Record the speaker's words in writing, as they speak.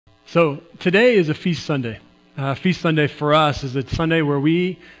So today is a feast Sunday. Feast Sunday for us is a Sunday where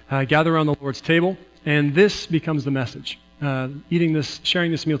we gather around the Lord's table, and this becomes the message. Eating this,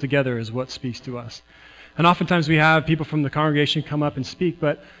 sharing this meal together is what speaks to us. And oftentimes we have people from the congregation come up and speak,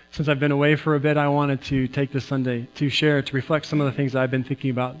 but since I've been away for a bit, I wanted to take this Sunday to share, to reflect some of the things I've been thinking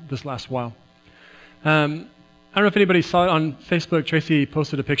about this last while. I don't know if anybody saw it on Facebook. Tracy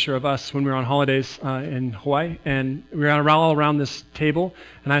posted a picture of us when we were on holidays in Hawaii, and we were all around this table,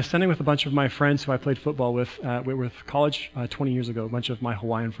 and I was standing with a bunch of my friends who I played football with at Whitworth College 20 years ago, a bunch of my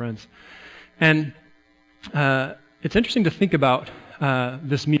Hawaiian friends. And it's interesting to think about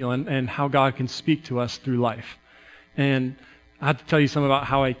this meal and how God can speak to us through life. And I have to tell you some about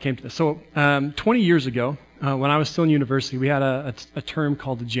how I came to this. So 20 years ago, when I was still in university, we had a term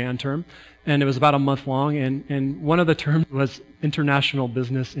called the Jan term, and it was about a month long, and one of the terms was International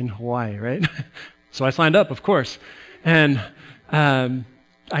Business in Hawaii, right? So I signed up, of course. And I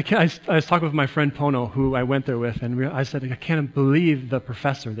was talking with my friend Pono, who I went there with, and I said, I can't believe the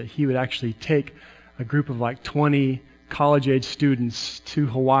professor that he would actually take a group of like 20 college-age students to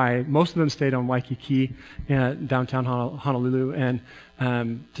Hawaii. Most of them stayed on Waikiki, downtown Honolulu, and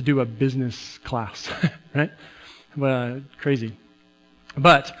to do a business class, right? Crazy.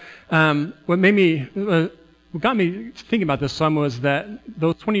 But what got me thinking about this some was that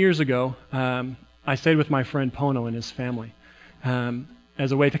those 20 years ago, I stayed with my friend Pono and his family.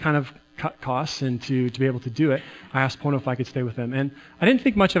 As a way to kind of cut costs and to be able to do it, I asked Pono if I could stay with him. And I didn't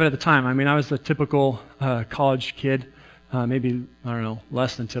think much of it at the time. I mean, I was a typical college kid, maybe, I don't know,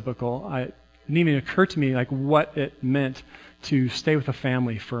 less than typical. It didn't even occur to me like what it meant to stay with a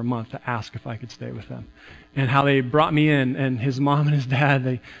family for a month, to ask if I could stay with them. And how they brought me in, and his mom and his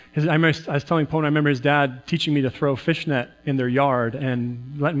dad, I was telling Pono, I remember his dad teaching me to throw fishnet in their yard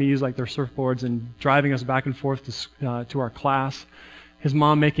and letting me use like their surfboards and driving us back and forth to our class. His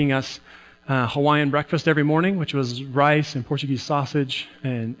mom making us Hawaiian breakfast every morning, which was rice and Portuguese sausage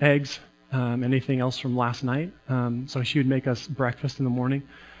and eggs, anything else from last night. So she would make us breakfast in the morning.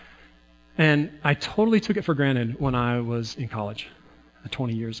 And I totally took it for granted when I was in college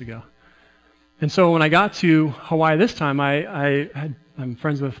 20 years ago. And so when I got to Hawaii this time, I'm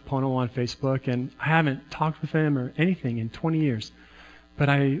friends with Pono on Facebook, and I haven't talked with him or anything in 20 years. But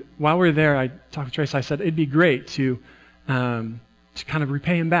while we were there, I talked to Trace. I said it'd be great to kind of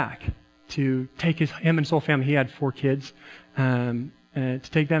repay him back, to take him and his whole family. He had 4 kids, and to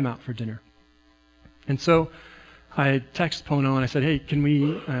take them out for dinner. And so I texted Pono and I said, hey, can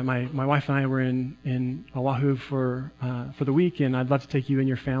we, my wife and I were in Oahu for the week, and I'd love to take you and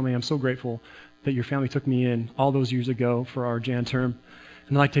your family. I'm so grateful that your family took me in all those years ago for our Jan term,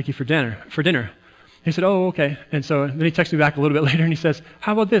 and I'd like to take you for dinner. He said, oh, okay. And so then he texted me back a little bit later and he says,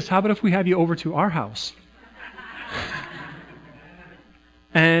 how about this? How about if we have you over to our house?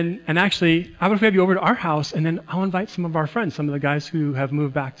 And actually, how about if we have you over to our house, and then I'll invite some of our friends, some of the guys who have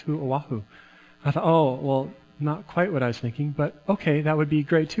moved back to Oahu. I thought, oh, well, not quite what I was thinking, but okay, that would be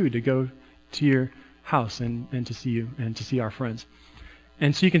great too, to go to your house and to see you and to see our friends.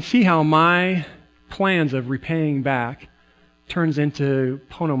 And so you can see how my plans of repaying back turns into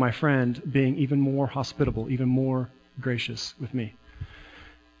Pono, my friend, being even more hospitable, even more gracious with me.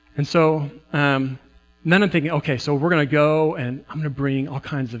 And so then I'm thinking, okay, so we're going to go, and I'm going to bring all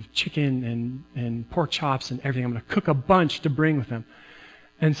kinds of chicken and pork chops and everything. I'm going to cook a bunch to bring with them.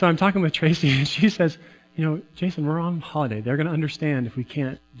 And so I'm talking with Tracy, and she says, Jason, we're on holiday. They're going to understand if we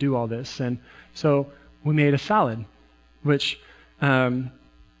can't do all this. And so we made a salad, which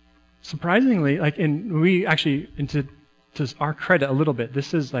surprisingly, we actually, to our credit a little bit,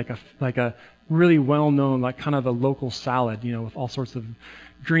 this is like a really well-known, like kind of a local salad, with all sorts of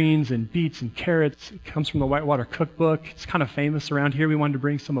greens and beets and carrots. It comes from the Whitewater Cookbook. It's kind of famous around here. We wanted to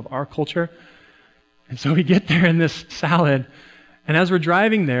bring some of our culture. And so we get there in this salad, and as we're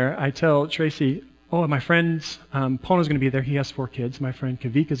driving there, I tell Tracy, oh, my friend's Pono's going to be there. He has 4 kids. My friend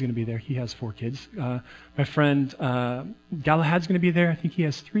Kavika's going to be there. He has 4 kids. My friend Galahad's going to be there. I think he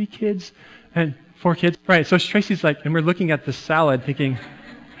has 3 kids and 4 kids. Right, so Tracy's like, and we're looking at the salad thinking,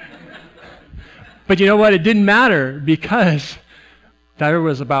 but you know what? It didn't matter, because there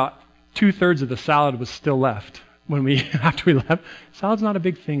was about 2/3 of the salad was still left after we left. Salad's not a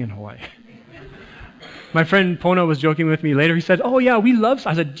big thing in Hawaii. My friend Pono was joking with me later. He said, oh, yeah, we love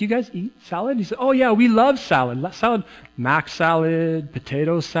salad. I said, do you guys eat salad? He said, oh, yeah, we love salad. Salad, mac salad,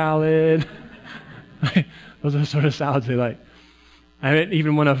 potato salad. Those are the sort of salads they like.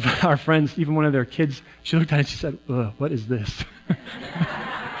 Even one of our friends, even one of their kids, she looked at it and she said, ugh, what is this?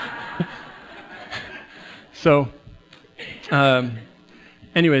 So,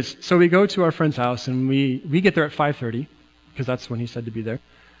 anyways, so we go to our friend's house, and we get there at 5:30, because that's when he said to be there.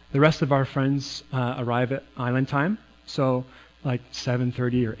 The rest of our friends arrive at island time, so like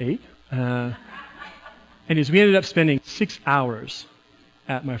 7:30 or 8. Anyways, we ended up spending 6 hours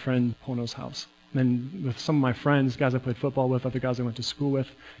at my friend Pono's house. And with some of my friends, guys I played football with, other guys I went to school with,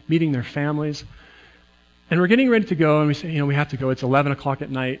 meeting their families. And we're getting ready to go, and we say, we have to go. It's 11 o'clock at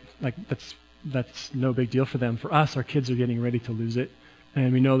night. Like, that's no big deal for them. For us, our kids are getting ready to lose it.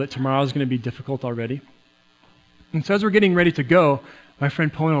 And we know that tomorrow is going to be difficult already. And so as we're getting ready to go, my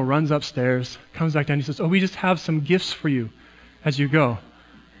friend Pono runs upstairs, comes back down, he says, we just have some gifts for you as you go.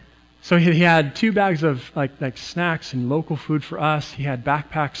 So he had 2 bags of like snacks and local food for us. He had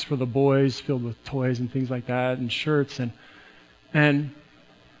backpacks for the boys filled with toys and things like that, and shirts and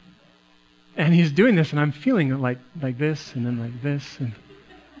he's doing this, and I'm feeling like this and then like this,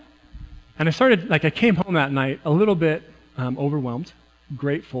 and I started, I came home that night a little bit overwhelmed,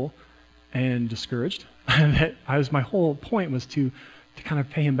 grateful, and discouraged. That my whole point was to kind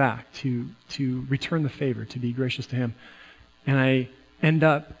of pay him back, to return the favor, to be gracious to him. And I end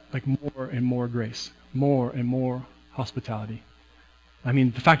up more and more grace, more and more hospitality. I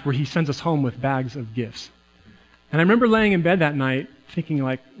mean, the fact where he sends us home with bags of gifts. And I remember laying in bed that night thinking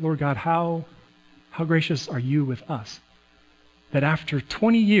Lord God, how gracious are you with us? That after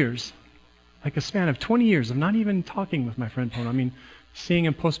 20 years, a span of 20 years of not even talking with my friend Pono, I mean, seeing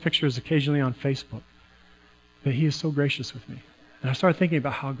him post pictures occasionally on Facebook, that he is so gracious with me. And I started thinking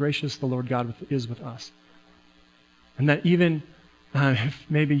about how gracious the Lord God is with us. And that even if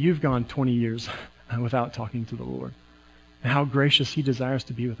maybe you've gone 20 years without talking to the Lord, and how gracious he desires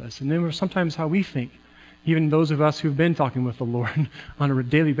to be with us. And then sometimes how we think, even those of us who've been talking with the Lord on a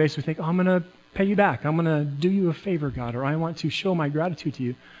daily basis, we think, I'm going to pay you back. I'm going to do you a favor, God, or I want to show my gratitude to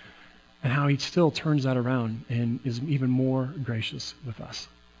you. And how he still turns that around and is even more gracious with us.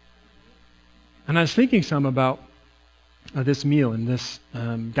 And I was thinking some about this meal and this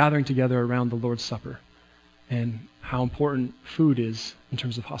gathering together around the Lord's Supper and how important food is in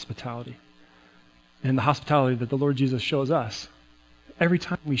terms of hospitality. And the hospitality that the Lord Jesus shows us every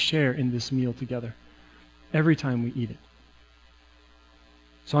time we share in this meal together, every time we eat it.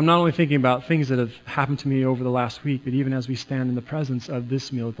 So I'm not only thinking about things that have happened to me over the last week, but even as we stand in the presence of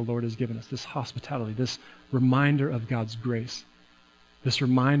this meal that the Lord has given us, this hospitality, this reminder of God's grace, this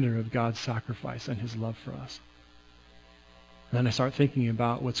reminder of God's sacrifice and his love for us. And then I start thinking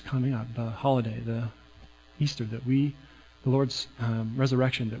about what's coming up, the holiday, the Easter, the Lord's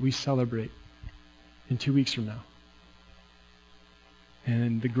resurrection that we celebrate in 2 weeks from now.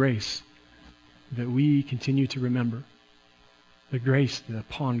 And the grace that we continue to remember. The grace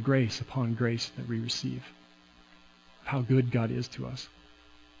upon grace that we receive. How good God is to us.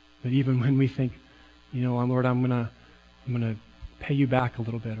 That even when we think, Lord, I'm gonna pay you back a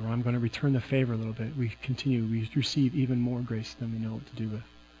little bit, or I'm going to return the favor a little bit, we receive even more grace than we know what to do with.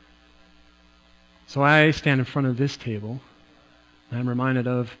 So I stand in front of this table, and I'm reminded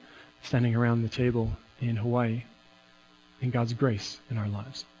of standing around the table in Hawaii and God's grace in our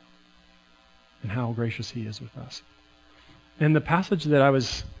lives and how gracious he is with us. And the passage that I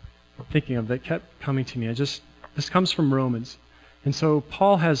was thinking of that kept coming to me, this comes from Romans. And so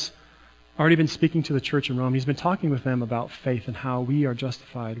Paul has already been speaking to the church in Rome. He's been talking with them about faith and how we are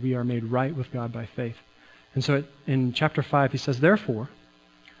justified. We are made right with God by faith. And so in chapter 5, he says, therefore,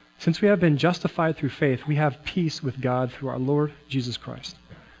 since we have been justified through faith, we have peace with God through our Lord Jesus Christ,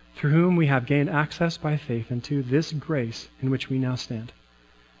 through whom we have gained access by faith into this grace in which we now stand.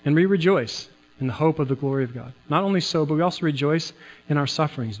 And we rejoice in the hope of the glory of God. Not only so, but we also rejoice in our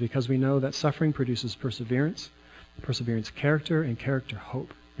sufferings, because we know that suffering produces perseverance, character, and character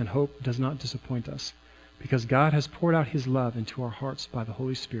hope. And hope does not disappoint us, because God has poured out his love into our hearts by the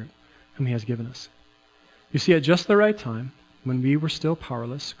Holy Spirit, whom he has given us. You see, at just the right time, when we were still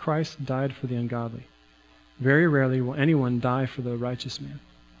powerless, Christ died for the ungodly. Very rarely will anyone die for the righteous man,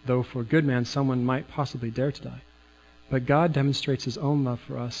 though for a good man someone might possibly dare to die. But God demonstrates his own love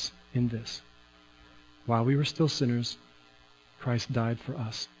for us in this: while we were still sinners, Christ died for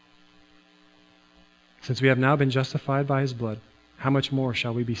us. Since we have now been justified by his blood, how much more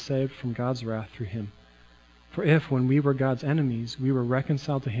shall we be saved from God's wrath through him? For if, when we were God's enemies, we were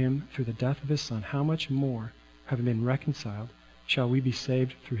reconciled to him through the death of his Son, how much more, having been reconciled, shall we be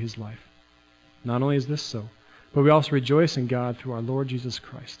saved through his life? Not only is this so, but we also rejoice in God through our Lord Jesus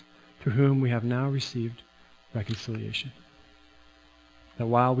Christ, through whom we have now received reconciliation. That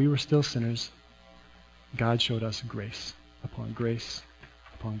while we were still sinners, God showed us grace upon grace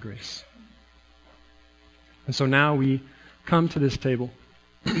upon grace. And so now we come to this table.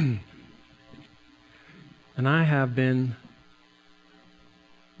 And I have been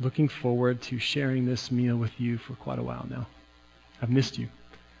looking forward to sharing this meal with you for quite a while now. I've missed you.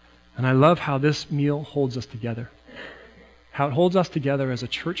 And I love how this meal holds us together, how it holds us together as a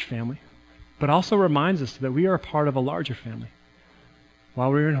church family, but also reminds us that we are a part of a larger family.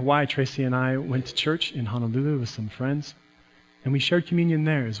 While we were in Hawaii, Tracy and I went to church in Honolulu with some friends, and we shared communion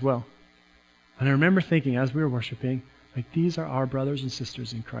there as well. And I remember thinking as we were worshiping, like, these are our brothers and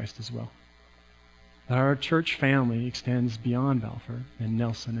sisters in Christ as well. That our church family extends beyond Balfour and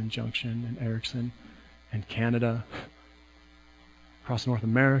Nelson and Junction and Erickson and Canada, across North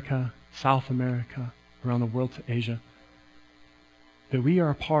America, South America, around the world to Asia. That we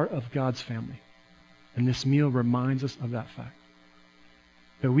are a part of God's family. And this meal reminds us of that fact.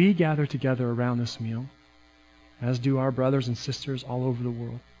 That we gather together around this meal, as do our brothers and sisters all over the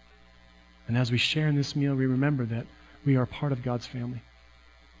world. And as we share in this meal, we remember that we are part of God's family.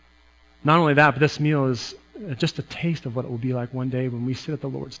 Not only that, but this meal is just a taste of what it will be like one day when we sit at the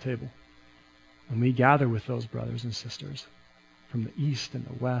Lord's table. And we gather with those brothers and sisters from the east and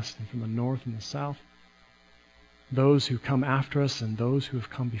the west and from the north and the south. Those who come after us and those who have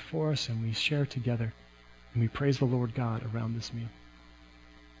come before us, and we share together and we praise the Lord God around this meal.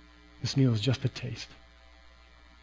 This meal is just a taste.